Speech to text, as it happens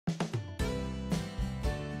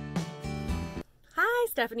Hi,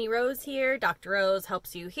 Stephanie Rose here. Dr. Rose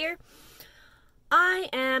helps you here. I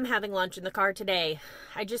am having lunch in the car today.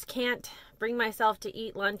 I just can't bring myself to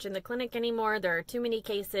eat lunch in the clinic anymore. There are too many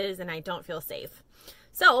cases and I don't feel safe.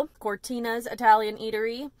 So, Cortina's Italian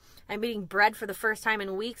Eatery. I'm eating bread for the first time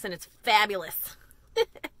in weeks and it's fabulous.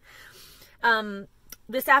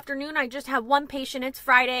 This afternoon I just have one patient. It's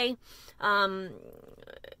Friday.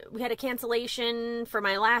 We had a cancellation for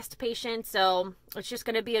my last patient, so it's just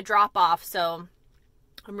going to be a drop-off. So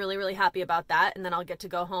I'm really happy about that. And then I'll get to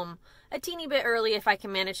go home a teeny bit early if I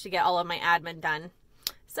can manage to get all of my admin done.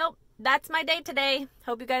 So that's my day today.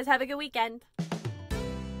 Hope you guys have a good weekend.